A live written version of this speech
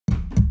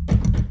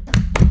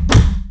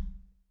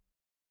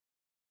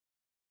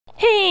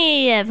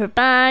Hey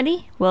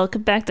everybody!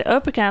 Welcome back to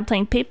Apricot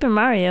playing Paper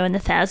Mario and the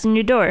Thousand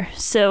Year Door.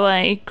 So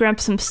I grabbed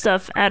some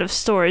stuff out of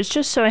storage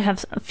just so I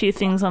have a few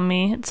things on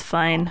me. It's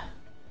fine.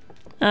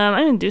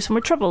 I'm gonna do some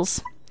more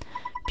troubles.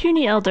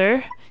 Puny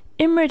Elder,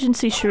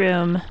 emergency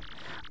shroom.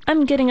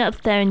 I'm getting up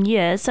there in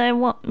years. I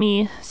want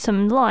me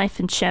some life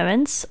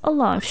insurance, a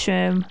life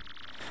shroom.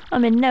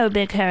 I'm in no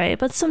big hurry,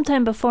 but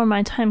sometime before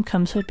my time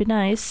comes would be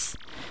nice.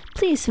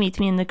 Please meet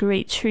me in the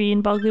great tree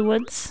in Bogley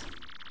Woods.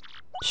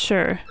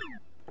 Sure.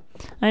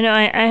 I know,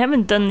 I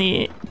haven't done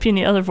the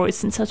Puny Elder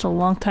voice in such a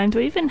long time. Do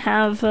I even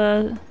have,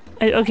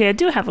 okay, I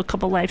do have a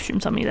couple live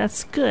streams on me.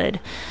 That's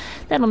good.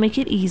 That'll make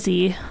it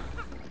easy.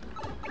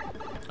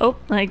 Oh,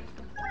 that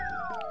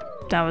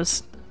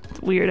was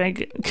weird. I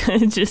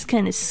just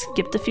kind of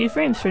skipped a few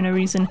frames for no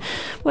reason.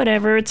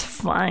 Whatever, it's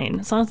fine.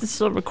 As long as it's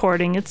still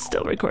recording, it's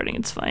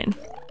fine.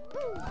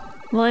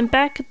 Well, I'm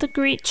back at the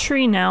great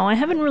tree now. I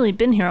haven't really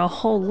been here a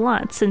whole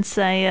lot since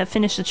I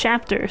finished the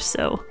chapter,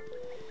 so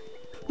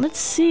let's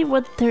see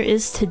what there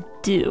is to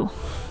do.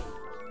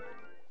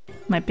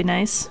 Might be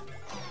nice.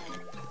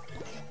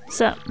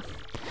 So,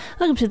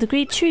 welcome to the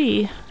great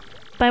tree.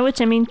 By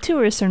which I mean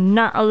tourists are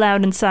not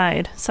allowed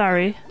inside.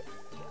 Sorry.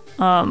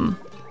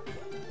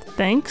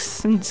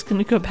 Thanks. I'm just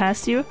gonna go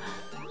past you.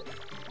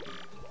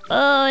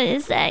 Oh,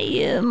 is that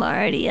you,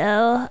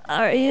 Mario?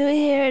 Are you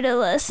here to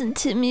listen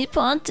to me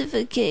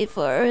pontificate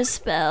for a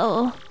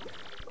spell?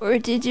 Or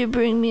did you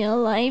bring me a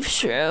life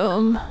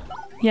shroom?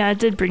 Yeah, I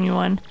did bring you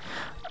one.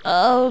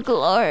 Oh,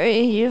 glory,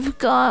 you've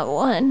got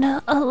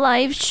one. A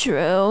life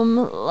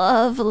shroom.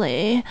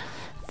 Lovely.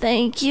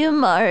 Thank you,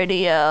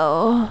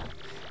 Mario.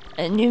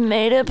 And you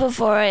made it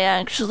before I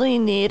actually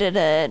needed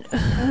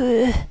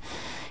it.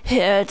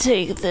 Here,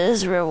 take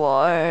this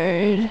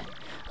reward.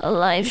 A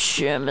life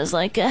shroom is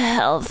like a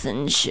health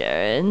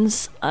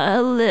insurance.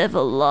 I'll live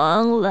a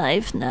long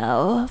life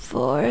now,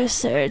 for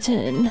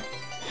certain.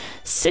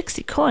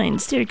 60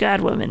 coins, dear God,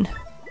 woman.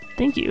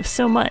 Thank you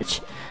so much.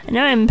 And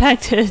now I'm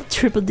back to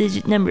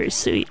triple-digit numbers,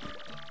 sweet.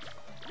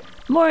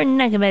 More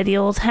nagging by the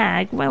old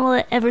hag. When will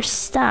it ever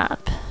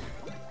stop?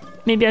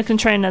 Maybe I can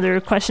try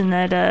another question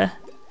that,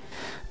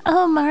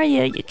 Oh,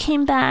 Mario, you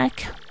came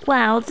back.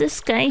 Wow, this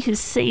guy who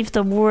saved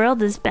the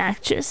world is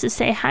back just to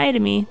say hi to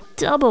me.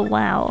 Double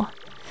wow.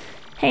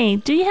 Hey,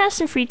 do you have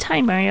some free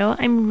time, Mario?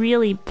 I'm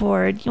really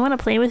bored. You want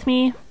to play with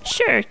me?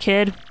 Sure,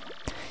 kid.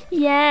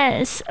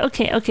 Yes.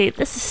 Okay,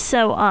 this is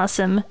so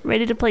awesome.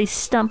 Ready to play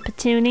Stump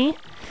Petunie?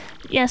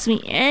 You ask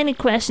me any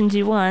questions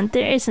you want.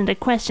 There isn't a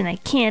question I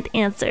can't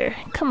answer.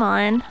 Come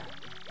on.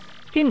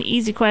 Get an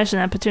easy question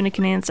that Petunie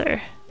can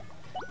answer.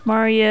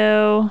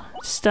 Mario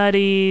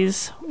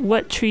studies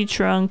what tree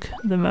trunk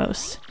the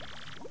most?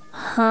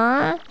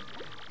 Huh?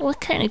 What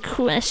kind of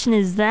question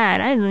is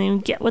that? I don't even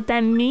get what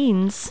that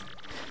means.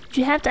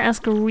 You have to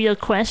ask a real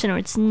question or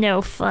it's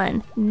no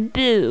fun.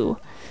 Boo.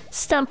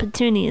 Stump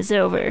Petunie is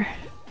over.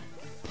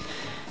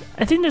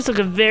 I think there's like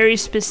a very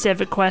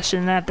specific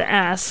question that I have to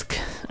ask.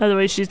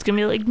 Otherwise she's gonna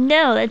be like,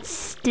 no, that's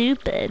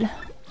stupid.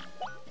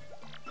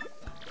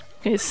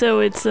 Okay, so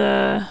it's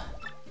so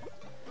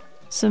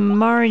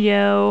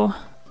Mario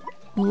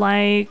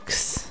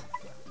likes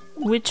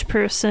which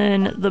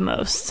person the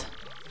most?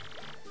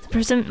 The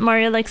person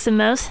Mario likes the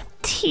most?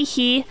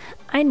 Teehee,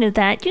 I know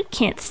that. You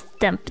can't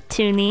stump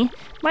Petunie.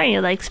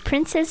 Mario likes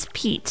Princess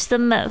Peach the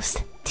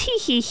most.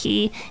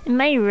 Teehee, am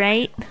I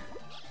right?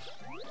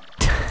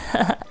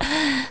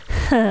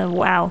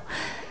 Wow.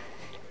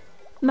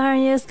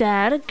 Mario's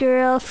got a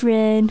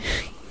girlfriend.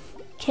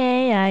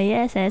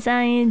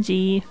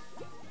 Kissing.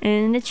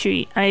 In a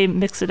tree. I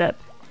mix it up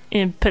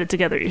and put it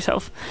together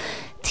yourself.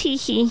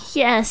 Teehee,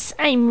 yes,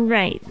 I'm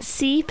right.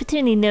 See,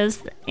 Petunie knows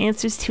the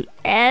answers to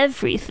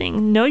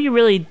everything. No, you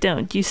really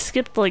don't. You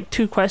skipped like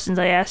 2 questions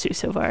I asked you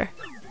so far.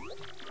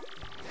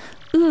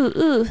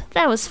 Ooh,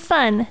 that was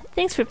fun.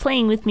 Thanks for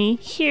playing with me.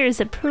 Here's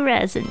a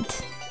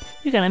present.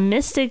 You got a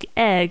mystic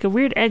egg. A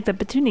weird egg that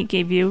Petunie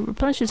gave you.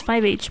 Replenishes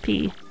 5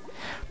 HP.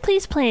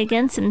 Please play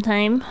again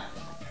sometime.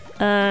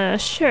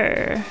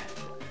 Sure.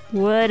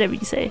 Whatever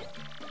you say.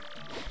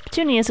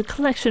 Petunie has a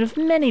collection of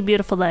many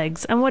beautiful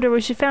eggs. I wonder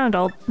where she found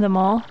them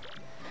all.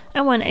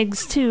 I want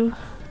eggs too.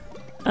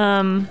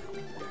 Okay.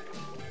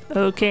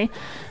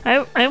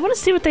 I want to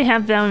see what they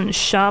have down in the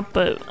shop,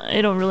 but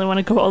I don't really want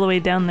to go all the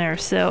way down there,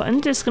 so I'm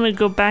just gonna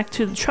go back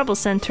to the Trouble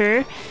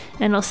Center,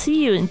 and I'll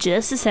see you in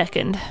just a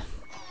second.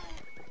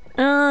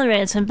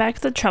 Alright, so I'm back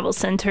at the Trouble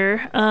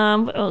Center.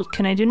 What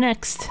can I do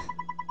next?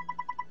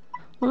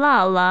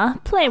 Lala,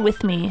 play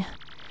with me.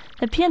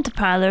 The Pianta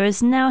Parlor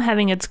is now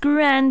having its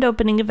grand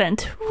opening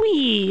event.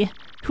 Whee!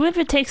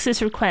 Whoever takes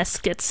this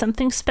request gets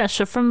something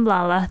special from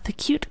Lala, the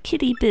cute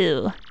kitty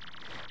boo.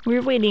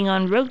 We're waiting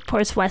on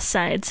Rogueport's west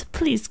sides.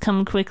 Please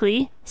come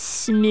quickly.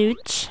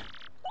 Smooch.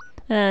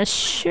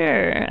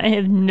 Sure. I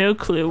have no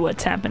clue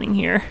what's happening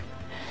here.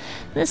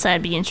 This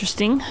would be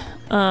interesting.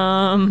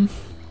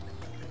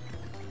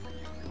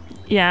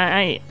 Yeah,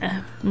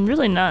 I'm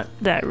really not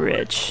that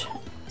rich.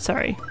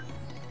 Sorry.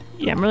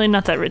 Yeah, I'm really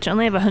not that rich. I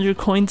only have 100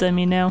 coins on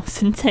me now,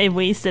 since I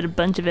wasted a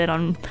bunch of it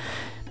on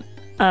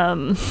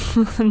on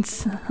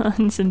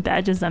some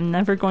badges I'm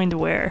never going to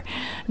wear.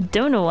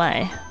 Don't know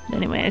why.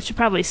 Anyway, I should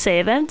probably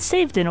save. I haven't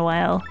saved in a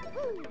while.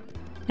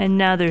 And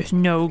now there's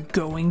no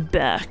going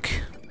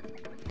back.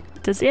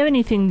 Does he have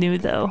anything new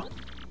though?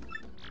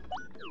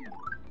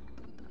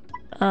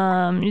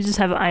 You just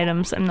have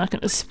items. I'm not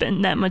gonna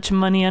spend that much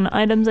money on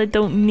items I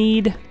don't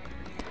need.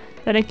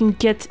 That I can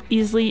get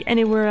easily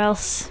anywhere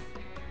else.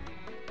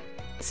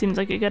 Seems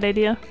like a good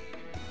idea.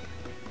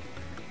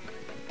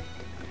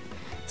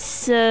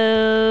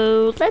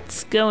 So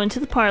let's go into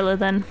the parlor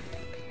then.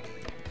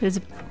 There's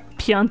a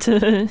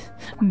Pianta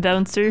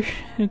bouncer.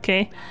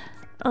 Okay.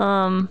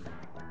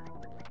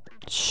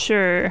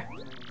 Sure.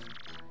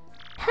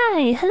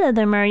 Hi, hello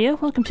there, Mario.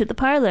 Welcome to the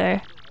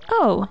parlor.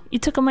 Oh, you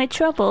took all my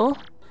trouble?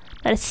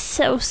 That is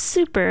so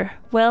super.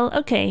 Well,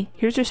 okay,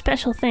 here's your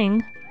special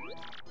thing.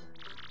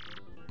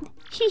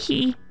 Hee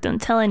hee,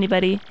 don't tell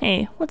anybody.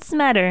 Hey, what's the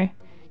matter?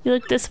 You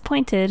look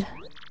disappointed.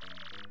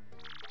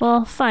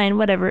 Well, fine,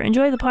 whatever.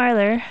 Enjoy the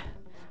parlor.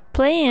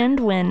 Play and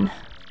win.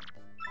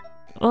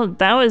 Well,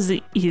 that was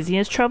the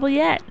easiest trouble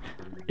yet.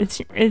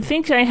 I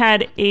think I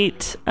had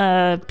 8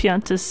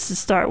 Piantas to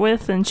start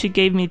with, and she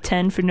gave me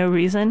 10 for no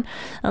reason.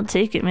 I'll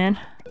take it, man.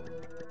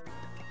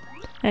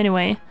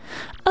 Anyway.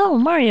 Oh,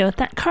 Mario,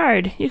 that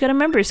card. You got a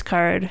member's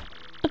card.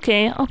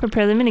 Okay, I'll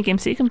prepare the minigame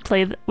so you can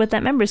play with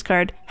that member's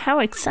card. How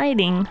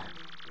exciting.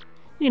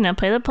 You can now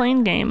play the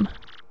playing game.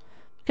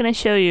 Can I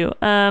show you?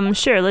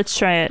 Sure, let's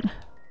try it.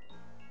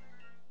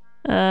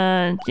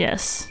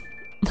 Yes.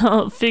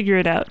 I'll figure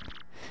it out.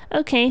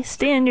 Okay,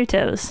 stay on your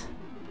toes.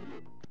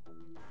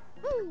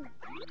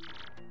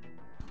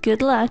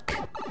 Good luck.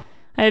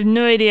 I have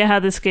no idea how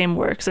this game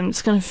works. I'm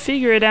just gonna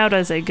figure it out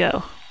as I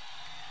go.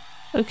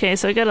 Okay,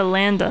 so I gotta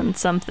land on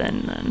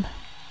something then.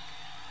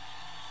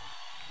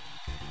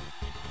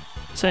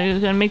 So I'm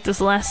gonna make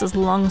this last as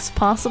long as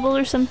possible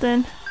or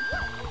something?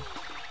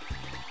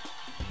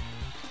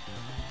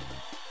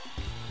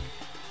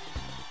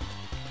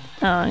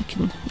 Oh, I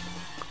can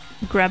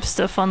grab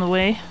stuff on the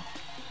way.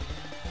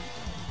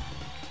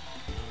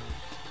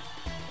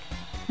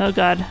 Oh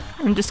god,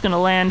 I'm just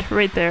gonna land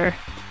right there.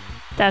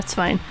 That's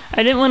fine.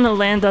 I didn't want to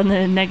land on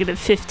the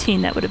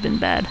 -15, that would have been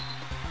bad.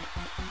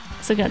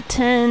 So I got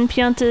 10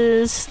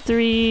 Piantas,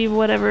 3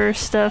 whatever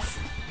stuff.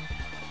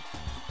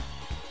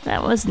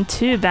 That wasn't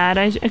too bad.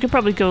 I could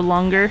probably go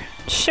longer.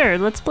 Sure,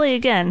 let's play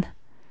again.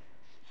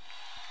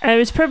 I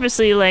was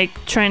purposely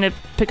like trying to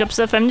pick up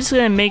stuff. I'm just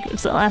gonna make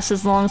it last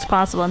as long as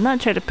possible and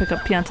not try to pick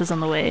up Piantas on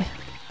the way.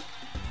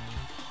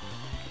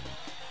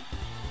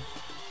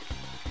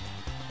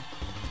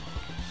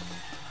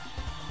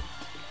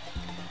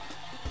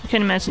 I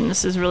can't imagine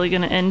this is really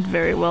gonna end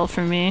very well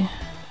for me.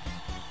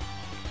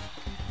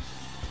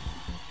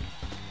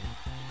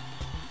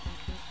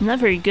 I'm not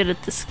very good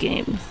at this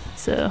game,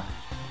 so...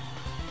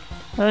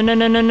 Oh no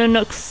no no no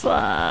no,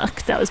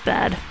 fuck, that was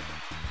bad.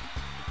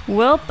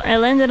 Welp, I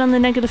landed on the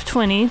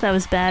 -20, that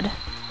was bad.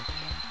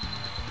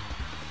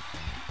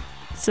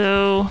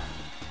 So...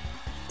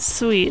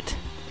 sweet.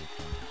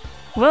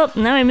 Well,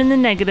 now I'm in the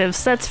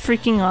negatives, that's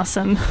freaking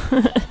awesome.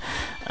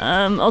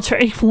 I'll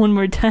try one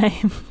more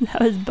time.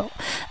 That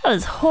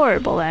was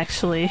horrible,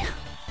 actually.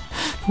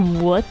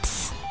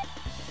 Whoops.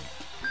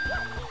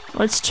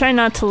 Let's try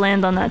not to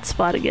land on that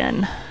spot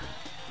again.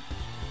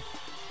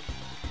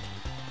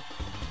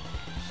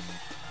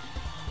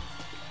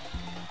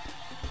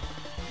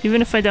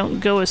 Even if I don't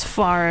go as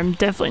far, I'm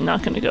definitely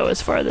not going to go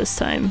as far this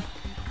time.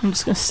 I'm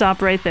just going to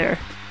stop right there.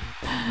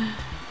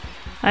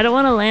 I don't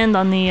want to land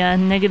on the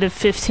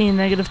 -15,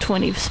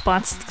 -20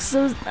 spots,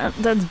 because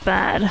that's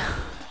bad.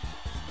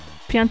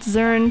 Piantas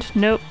earned.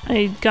 Nope,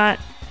 I got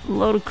a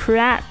load of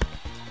crap.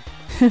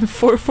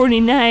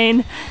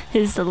 449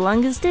 is the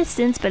longest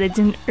distance, but I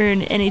didn't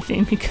earn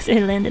anything because I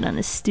landed on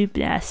a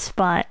stupid ass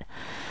spot.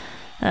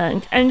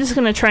 I'm just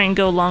gonna try and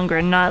go longer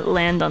and not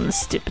land on the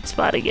stupid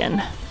spot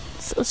again.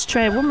 So let's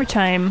try it one more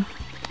time.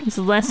 This is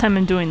the last time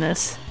I'm doing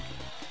this.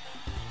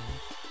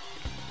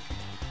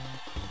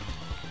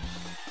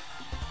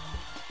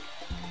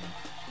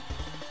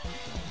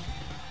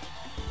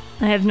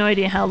 I have no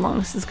idea how long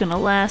this is gonna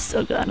last.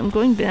 Oh god, I'm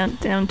going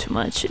down too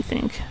much, I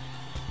think.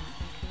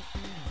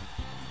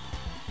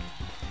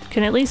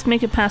 Can at least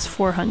make it past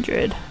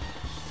 400.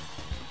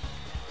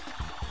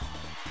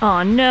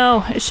 Oh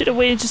no, I should have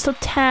waited just a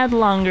tad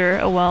longer.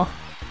 Oh well.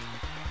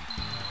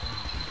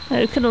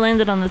 I could have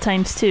landed on the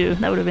 ×2.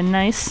 That would have been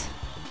nice.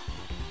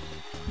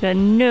 Got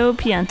no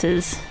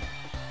Piantas.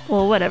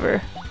 Well,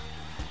 whatever.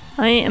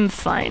 I am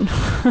fine.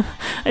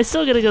 I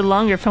still gotta go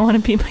longer if I want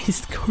to beat my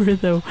score,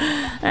 though.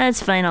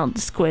 That's fine, I'll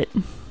just quit.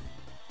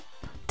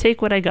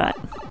 Take what I got.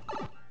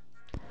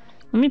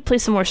 Let me play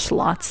some more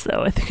slots,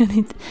 though. I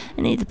think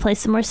I need to play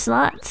some more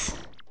slots.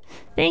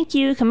 Thank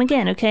you. Come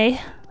again,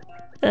 okay?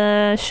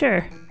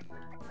 Sure.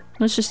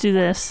 Let's just do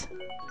this.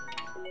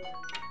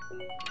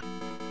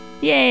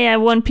 Yay, I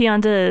won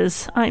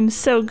Piantas. I'm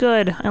so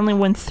good. I only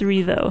won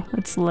 3, though.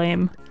 That's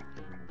lame.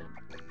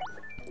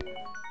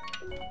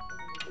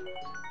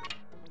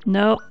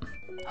 Nope.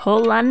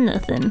 Whole lot of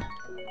nothing.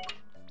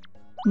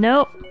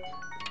 Nope.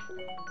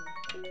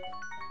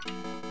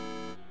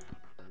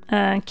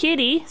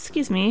 Kitty,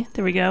 excuse me.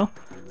 There we go.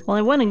 Well,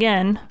 I won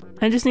again.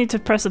 I just need to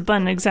press a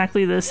button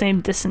exactly the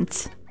same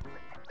distance.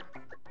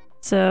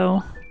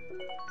 So,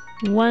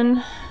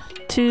 1,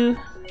 2,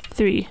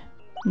 3.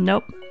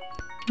 Nope.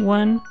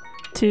 1,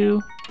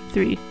 2,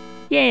 3.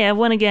 Yay, I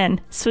won again.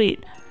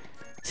 Sweet.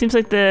 Seems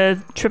like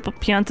the triple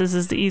piantas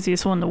is the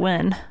easiest one to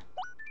win.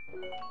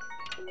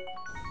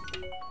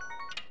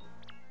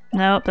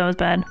 Nope, that was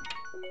bad.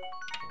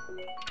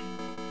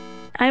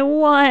 I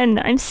won!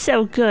 I'm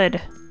so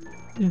good.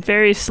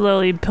 Very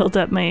slowly built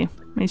up my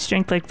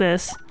strength like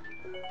this.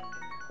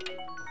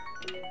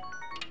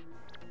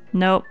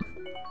 Nope.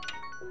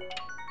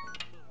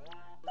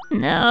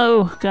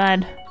 No,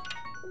 God.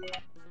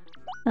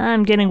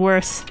 I'm getting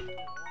worse.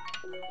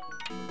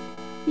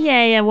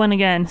 Yay, I won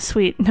again.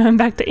 Sweet. Now I'm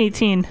back to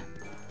 18.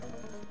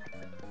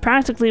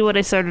 Practically what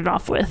I started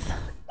off with.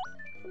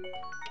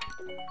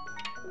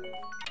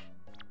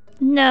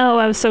 No,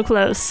 I was so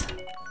close.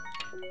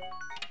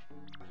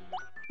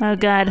 Oh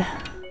God.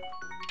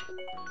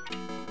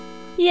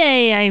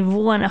 Yay, I've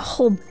won a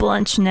whole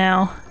bunch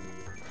now.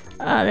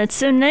 Ah, that's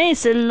so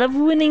nice. I love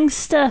winning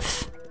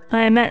stuff.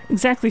 I'm at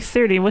exactly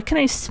 30. What can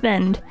I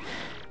spend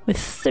with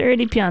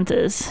 30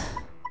 piantas?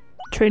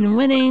 Trade in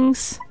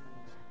winnings.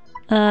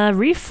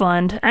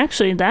 Refund.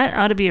 Actually, that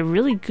ought to be a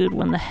really good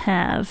one to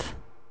have.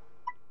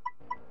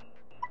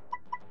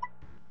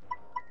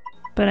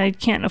 But I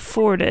can't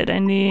afford it. I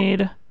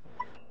need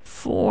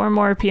 4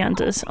 more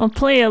piantas. I'll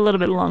play a little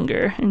bit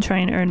longer and try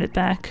and earn it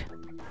back.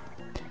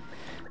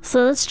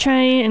 So let's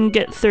try and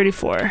get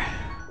 34.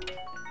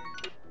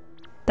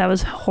 That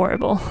was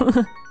horrible.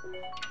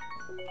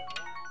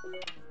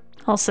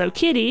 Also,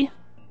 Kitty,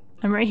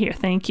 I'm right here,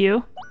 thank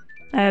you.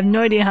 I have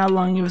no idea how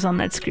long he was on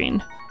that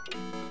screen.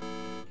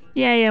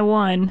 Yay, I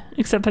won.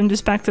 Except I'm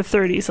just back to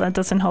 30, so that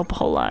doesn't help a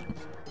whole lot.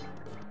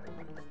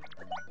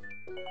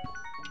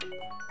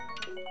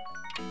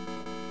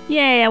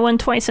 Yay, I won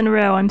twice in a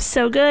row. I'm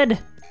so good.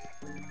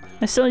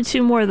 I still need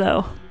 2 more,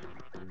 though.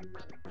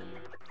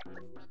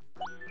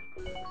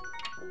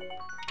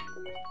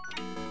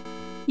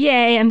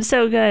 Yay, I'm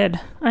so good.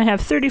 I have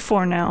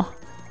 34 now.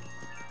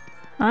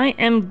 I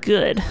am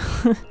good.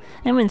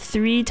 I win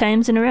 3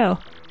 times in a row.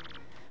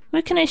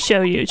 What can I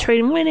show you?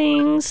 Trading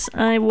winnings.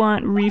 I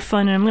want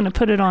refund, and I'm going to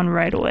put it on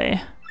right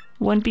away.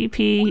 1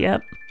 BP,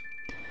 yep.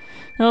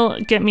 It'll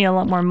get me a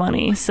lot more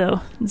money,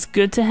 so it's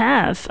good to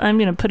have. I'm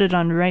going to put it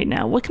on right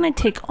now. What can I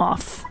take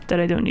off that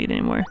I don't need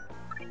anymore?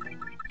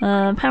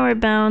 Power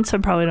bounce, I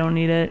probably don't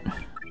need it.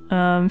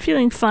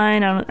 Feeling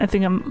fine, I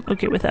think I'm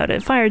okay without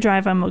it. Fire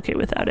drive, I'm okay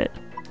without it.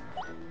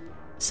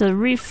 So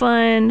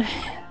refund,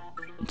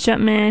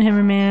 Jumpman,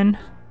 Hammerman,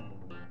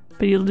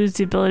 but you lose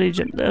the ability to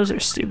jump. Those are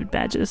stupid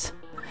badges.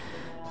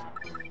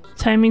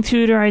 Timing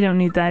tutor, I don't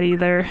need that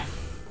either.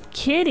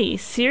 Kitty,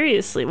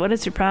 seriously, what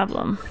is your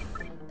problem?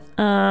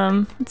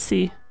 Let's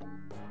see.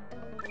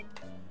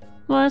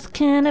 What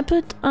can I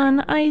put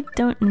on? I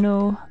don't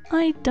know.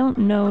 I don't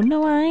know.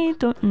 No, I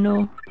don't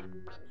know.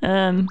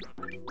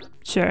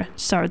 Sure,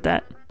 start with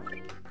that.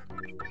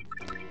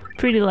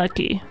 Pretty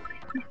lucky.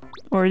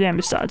 Or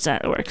damage dodge,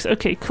 that works.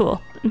 Okay,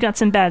 cool. We got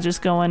some badges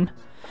going.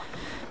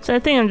 So I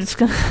think I'm just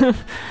gonna,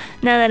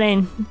 now that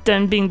I'm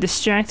done being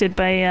distracted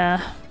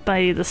by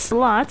the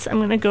slots, I'm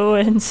gonna go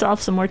and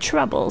solve some more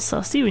troubles. So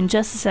I'll see you in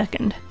just a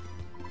second.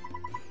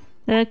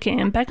 Okay,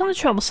 I'm back on the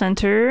trouble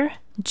center.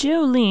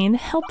 Jolene,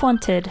 help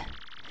wanted.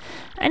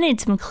 I need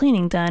some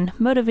cleaning done.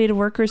 Motivated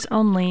workers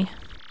only.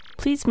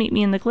 Please meet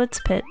me in the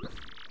Glitz pit.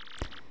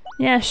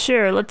 Yeah,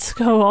 sure. Let's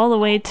go all the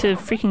way to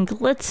freaking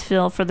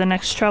Glitzville for the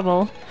next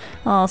trouble.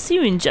 I'll see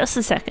you in just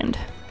a second.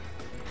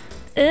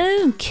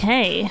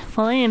 Okay,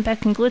 well I am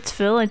back in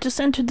Glitzville. I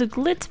just entered the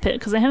Glitz pit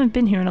because I haven't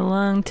been here in a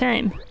long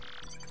time.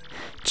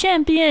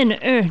 Champion!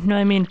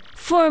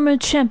 Former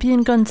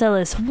champion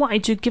Gonzalez,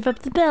 why'd you give up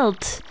the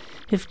belt?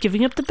 If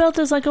giving up the belt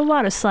is like a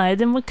water slide,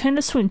 then what kind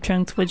of swim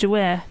trunks would you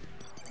wear?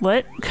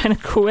 What kind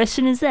of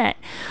question is that?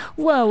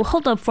 Whoa,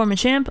 hold up, former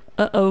champ.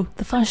 Uh-oh,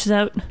 the flash is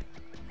out.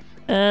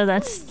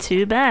 That's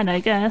too bad, I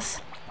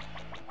guess.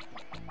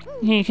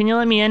 Hey, can you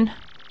let me in?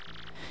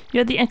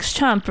 You're the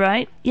ex-champ,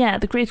 right? Yeah,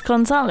 the great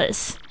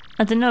Gonzalez.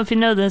 I don't know if you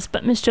know this,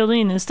 but Miss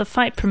Jolene is the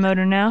fight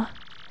promoter now.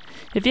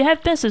 If you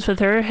have business with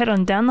her, head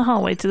on down the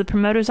hallway to the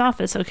promoter's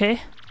office,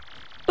 okay?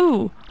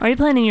 Ooh, are you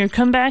planning your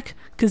comeback?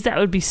 'Cause that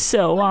would be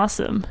so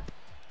awesome.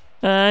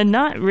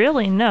 Not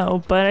really,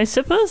 no, but I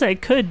suppose I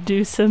could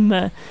do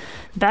some,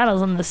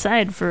 battles on the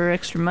side for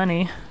extra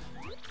money.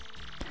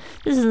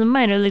 This is the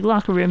minor league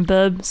locker room,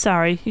 bub.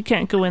 Sorry, you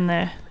can't go in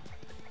there.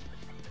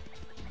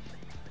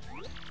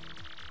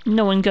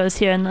 No one goes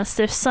here unless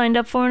they're signed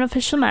up for an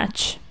official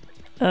match.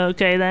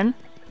 Okay, then.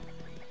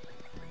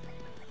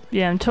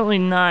 Yeah, I'm totally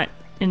not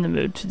in the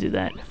mood to do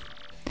that.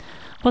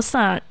 What's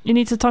that? You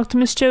need to talk to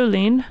Miss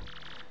Jolene?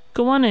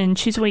 Go on in,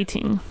 she's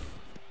waiting.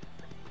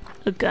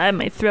 Oh god,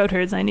 my throat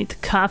hurts. I need to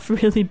cough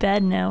really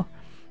bad now.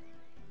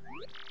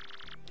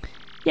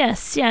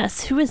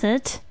 Yes, who is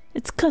it?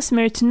 It's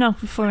customary to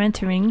knock before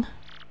entering.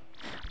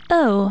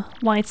 Oh,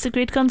 why it's the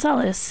great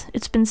Gonzalez.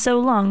 It's been so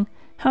long.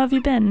 How have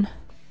you been?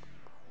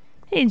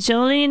 Hey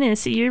Jolene, I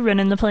see you're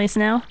running the place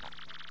now.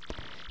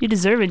 You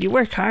deserve it, you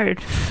work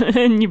hard.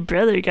 And your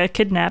brother got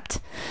kidnapped.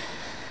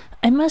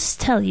 I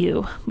must tell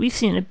you, we've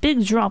seen a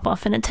big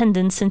drop-off in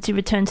attendance since you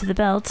returned to the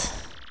belt.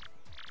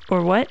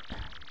 Or what?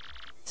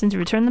 Since you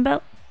returned the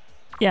belt?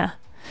 Yeah.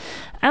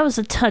 I was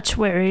a touch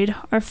worried.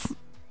 Our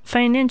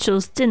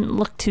financials didn't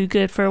look too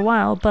good for a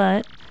while,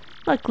 but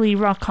luckily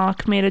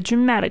Rockhawk made a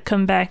dramatic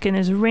comeback and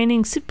is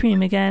reigning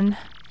supreme again.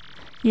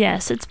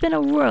 Yes, it's been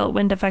a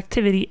whirlwind of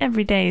activity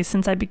every day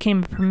since I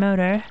became a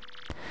promoter.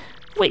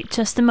 Wait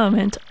just a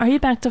moment. Are you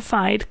back to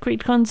fight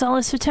Great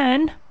Gonzalez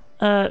return?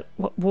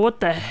 What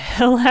the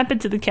hell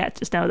happened to the cat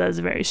just now? That was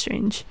very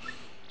strange.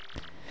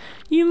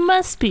 You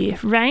must be,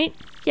 right?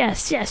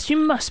 Yes, you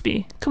must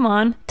be. Come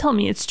on, tell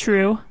me it's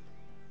true.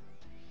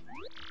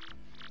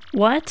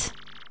 What?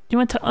 You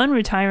want to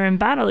unretire and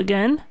battle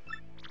again?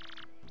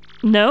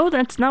 No,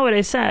 that's not what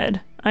I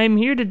said. I'm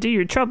here to do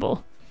your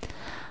trouble.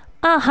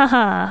 Ah ha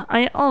ha,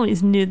 I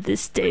always knew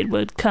this day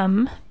would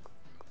come.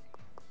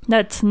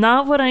 That's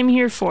not what I'm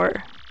here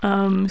for.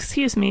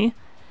 Excuse me.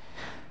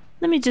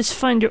 Let me just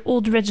find your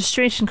old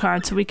registration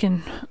card so we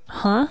can...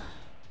 Huh?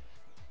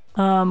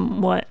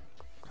 What?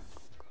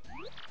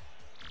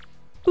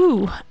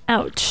 Ooh,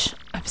 ouch.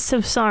 I'm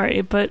so sorry,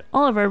 but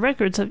all of our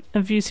records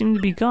of you seem to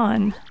be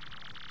gone.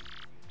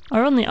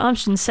 Our only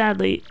option,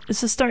 sadly, is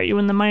to start you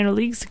in the minor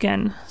leagues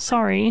again.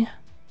 Sorry.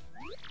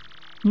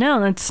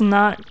 No, that's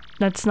not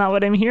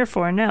what I'm here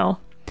for, no.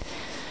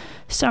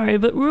 Sorry,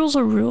 but rules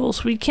are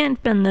rules. We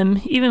can't bend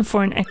them, even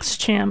for an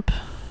ex-champ.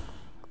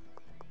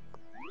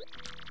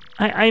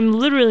 I'm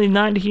literally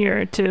not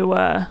here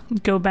to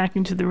go back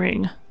into the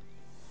ring.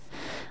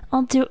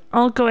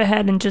 I'll go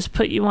ahead and just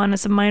put you on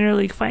as a minor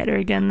league fighter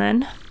again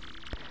then.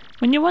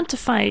 When you want to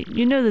fight,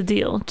 you know the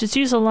deal. Just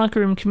use a locker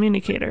room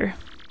communicator.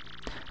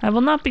 I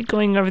will not be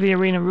going over the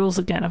arena rules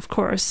again, of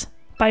course.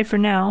 Bye for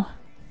now.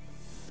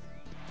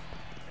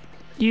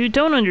 You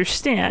don't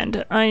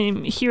understand.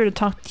 I'm here to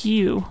talk to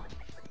you.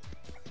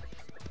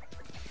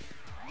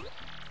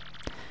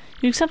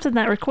 You accepted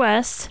that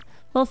request?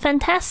 Well,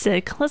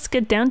 fantastic. Let's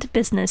get down to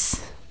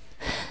business.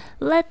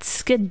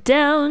 Let's get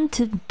down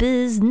to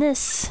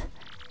business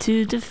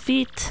to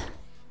defeat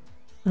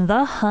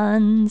the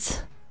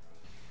Huns.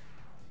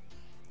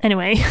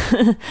 Anyway,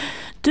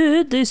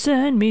 did they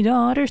send me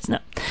daughters? No.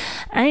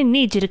 I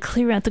need you to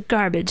clear out the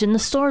garbage in the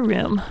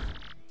storeroom.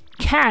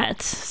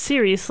 Cat,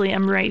 seriously,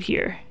 I'm right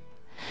here.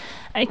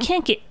 I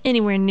can't get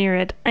anywhere near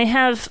it. I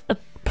have a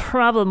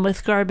problem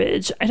with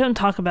garbage. I don't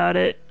talk about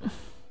it.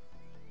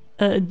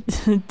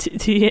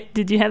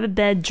 Did you have a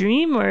bad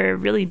dream or a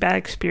really bad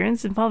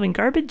experience involving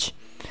garbage?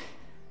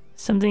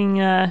 Something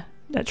that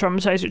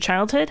traumatized your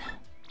childhood?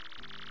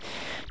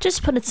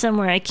 Just put it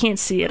somewhere I can't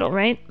see it,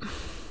 alright?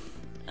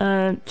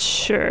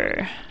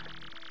 Sure.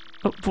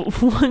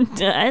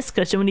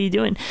 Escutcheon, what are you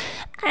doing?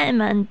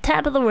 I'm on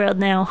top of the world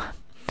now.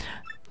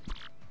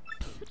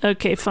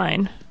 Okay,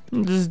 fine.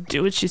 Just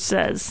do what she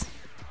says.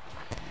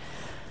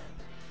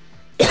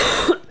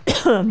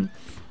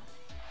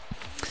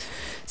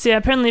 So yeah,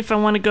 apparently if I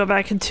want to go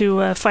back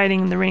into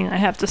fighting in the ring, I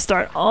have to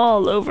start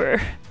all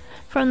over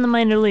from the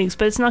minor leagues.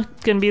 But it's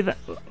not going to be that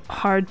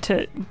hard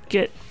to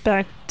get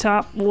back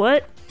top.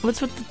 What?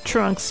 What's with the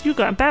trunks? You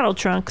got battle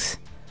trunks.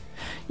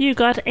 You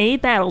got a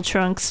battle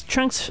trunks.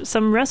 Trunks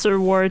some wrestler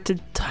wore to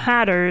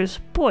tatters.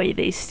 Boy,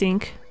 they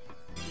stink.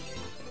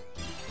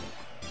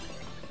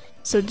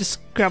 So just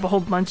grab a whole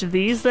bunch of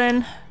these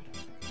then.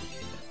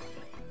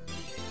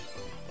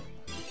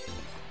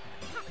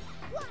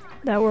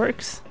 That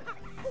works.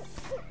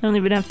 I don't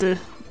even have to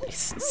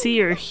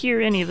see or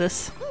hear any of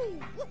this.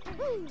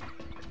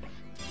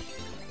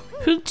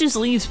 Who just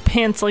leaves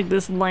pants like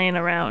this lying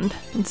around?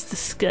 It's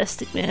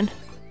disgusting, man.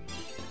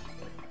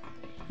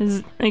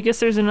 I guess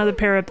there's another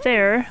pair up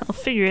there. I'll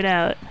figure it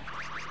out.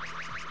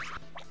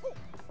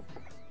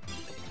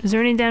 Is there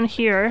any down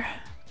here?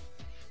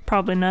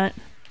 Probably not.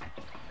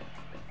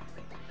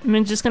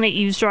 I'm just gonna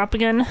eavesdrop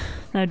again.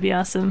 That'd be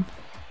awesome.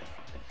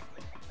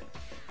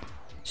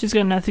 She's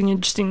got nothing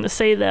interesting to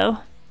say though.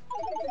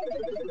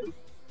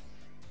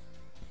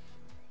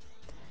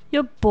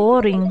 You're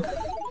boring.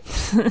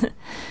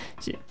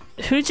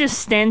 Who just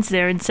stands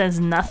there and says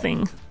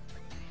nothing?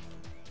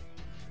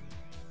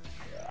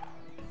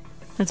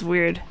 That's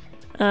weird.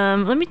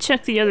 Let me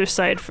check the other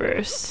side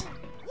first.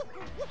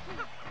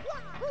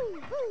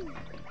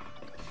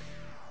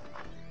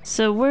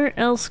 So where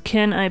else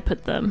can I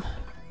put them?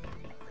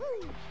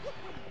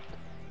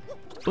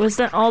 Was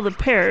that all the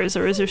pairs,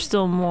 or is there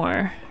still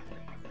more?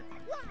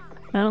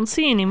 I don't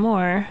see any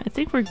more. I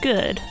think we're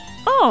good.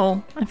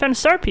 Oh! I found a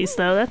star piece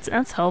though.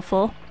 That's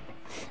helpful.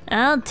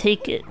 I'll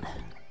take it.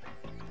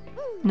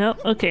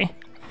 Nope, okay.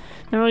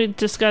 Now we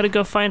just gotta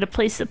go find a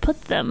place to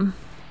put them.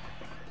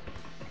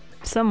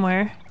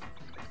 Somewhere.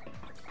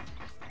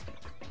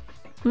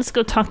 Let's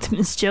go talk to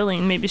Miss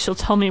Jolene. Maybe she'll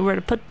tell me where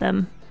to put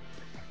them.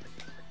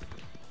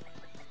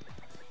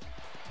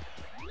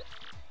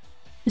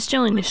 Miss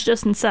Jolene is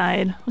just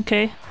inside.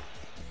 Okay.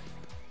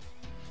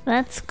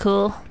 That's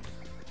cool.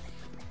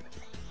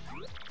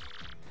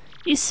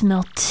 You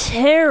smell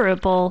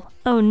terrible.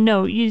 Oh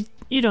no, you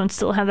don't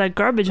still have that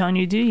garbage on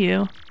you, do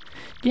you?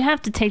 You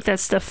have to take that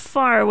stuff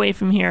far away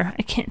from here.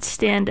 I can't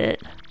stand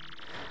it.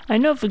 I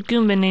know of a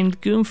Goomba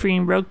named Goomfree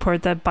in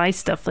Rogueport that buys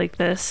stuff like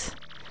this.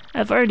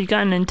 I've already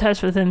gotten in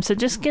touch with him, so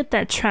just get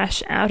that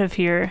trash out of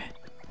here.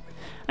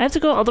 I have to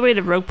go all the way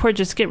to Rogueport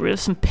just to get rid of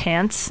some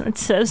pants?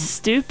 That's so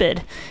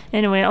stupid.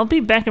 Anyway, I'll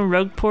be back in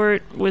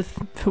Rogueport with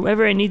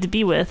whoever I need to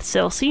be with,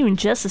 so I'll see you in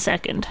just a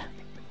second.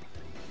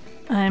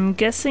 I'm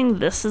guessing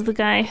this is the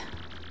guy.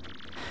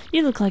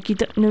 You look like you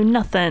don't know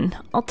nothing.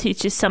 I'll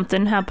teach you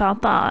something, how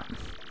about that?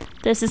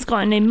 There's this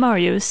guy named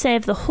Mario who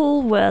saved the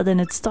whole world in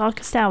its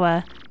darkest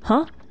hour.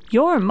 Huh?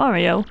 You're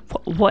Mario?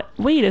 What?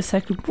 Wait a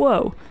second,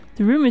 whoa.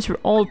 The rumors were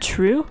all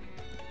true?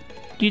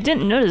 You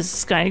didn't notice the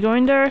sky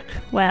going dark?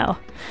 Wow.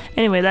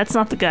 Anyway, that's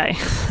not the guy.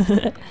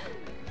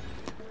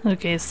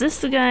 Okay, is this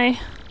the guy?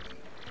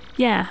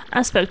 Yeah,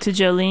 I spoke to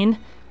Jolene.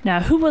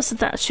 Now, who was it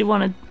that she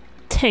wanted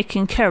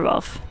taken care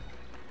of?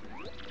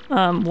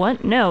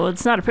 What? No,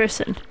 it's not a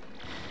person.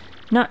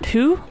 Not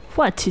who?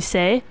 What you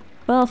say?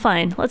 Well,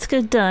 fine, let's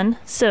get it done.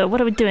 So,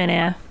 what are we doing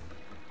here?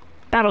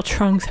 Battle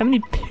trunks, how many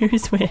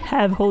pairs do I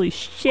have? Holy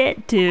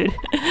shit, dude.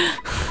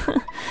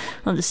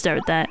 I'll just start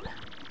with that.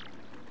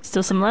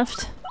 Still some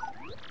left?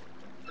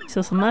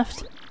 Still some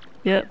left?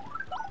 Yep.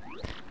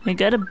 I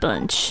got a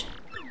bunch.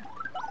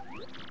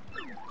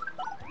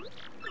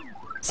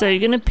 So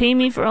you're gonna pay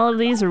me for all of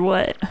these or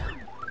what?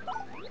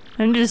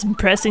 I'm just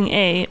pressing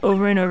A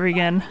over and over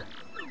again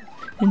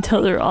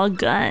until they're all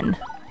gone.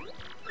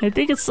 I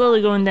think it's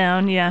slowly going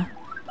down, yeah.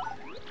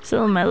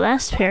 Still in my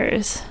last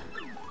pairs.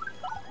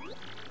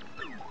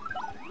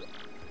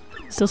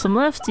 Still some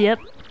left, yep.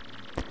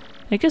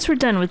 I guess we're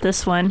done with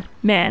this one.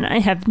 Man, I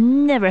have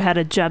never had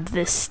a job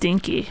this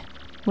stinky.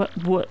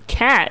 What,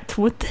 cat?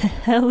 What the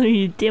hell are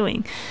you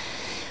doing?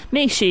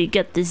 Make sure you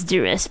get this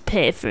duress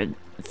pay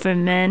for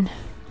men.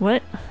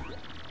 What?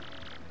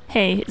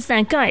 Hey, it's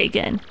that guy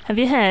again. Have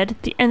you heard?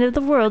 The end of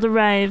the world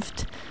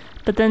arrived.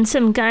 But then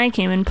some guy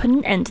came and put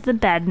an end to the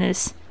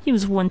badness. He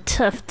was one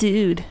tough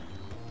dude.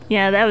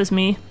 Yeah, that was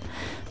me.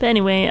 But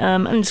anyway,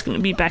 I'm just gonna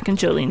be back in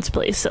Jolene's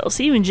place, so I'll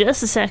see you in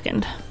just a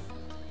second.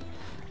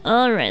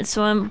 Alright,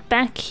 so I'm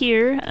back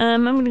here.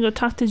 I'm gonna go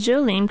talk to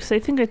Jolene, because I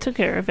think I took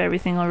care of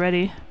everything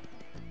already.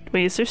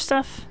 Wait, is there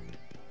stuff?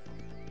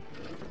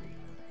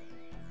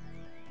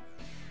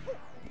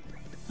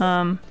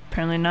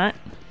 Apparently not.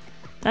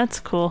 That's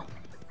cool.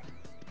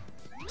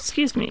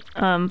 Excuse me,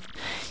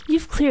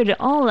 you've cleared it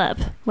all up.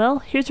 Well,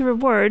 here's a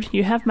reward.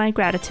 You have my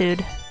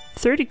gratitude.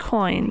 30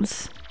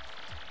 coins.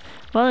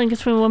 Well, I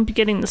guess we won't be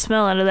getting the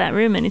smell out of that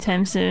room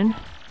anytime soon.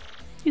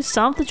 You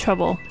solved the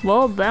trouble.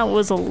 Well, that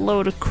was a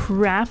load of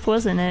crap,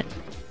 wasn't it?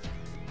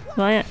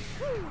 Well, yeah.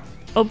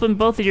 Open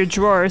both of your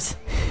drawers.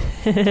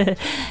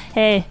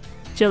 Hey,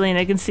 Jolene,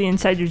 I can see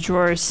inside your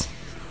drawers.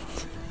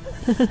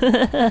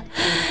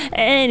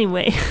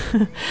 Anyway,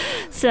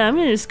 so I'm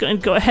just going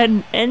to go ahead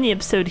and end the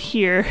episode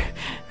here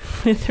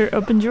with her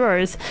open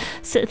drawers.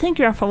 So thank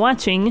you all for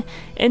watching,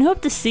 and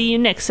hope to see you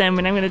next time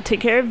when I'm going to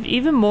take care of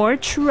even more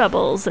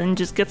troubles and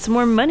just get some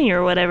more money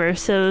or whatever.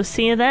 So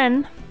see you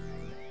then.